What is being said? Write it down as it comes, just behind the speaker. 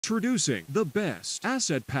Introducing the best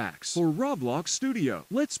asset packs for Roblox Studio.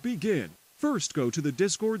 Let's begin. First, go to the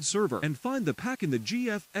Discord server and find the pack in the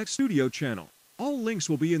GFX Studio channel. All links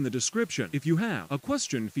will be in the description. If you have a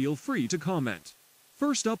question, feel free to comment.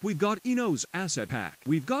 First up, we've got Eno's asset pack.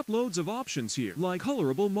 We've got loads of options here, like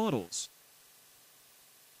colorable models.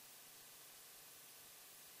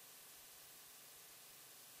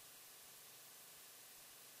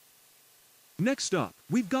 Next up,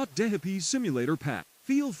 we've got DMCA Simulator pack.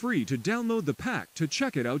 Feel free to download the pack to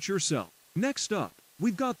check it out yourself. Next up,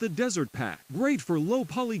 we've got the Desert pack, great for low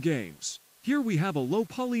poly games. Here we have a low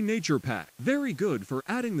poly nature pack, very good for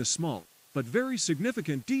adding the small but very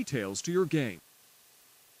significant details to your game.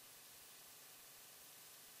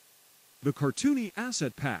 The Cartoony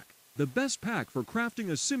asset pack, the best pack for crafting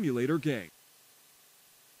a simulator game.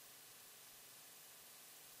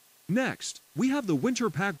 Next, we have the Winter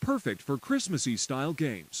pack, perfect for Christmassy style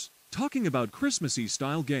games. Talking about Christmassy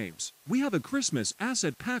style games, we have a Christmas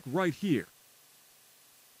asset pack right here.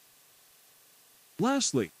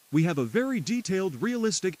 Lastly, we have a very detailed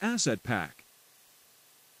realistic asset pack.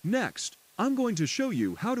 Next, I'm going to show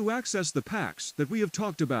you how to access the packs that we have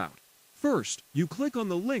talked about. First, you click on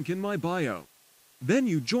the link in my bio. Then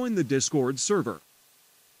you join the Discord server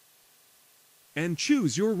and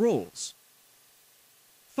choose your roles.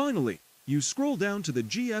 Finally, you scroll down to the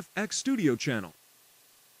GFX Studio channel.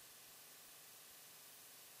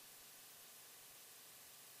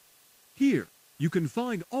 Here, you can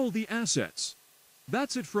find all the assets.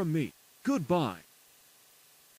 That's it from me. Goodbye.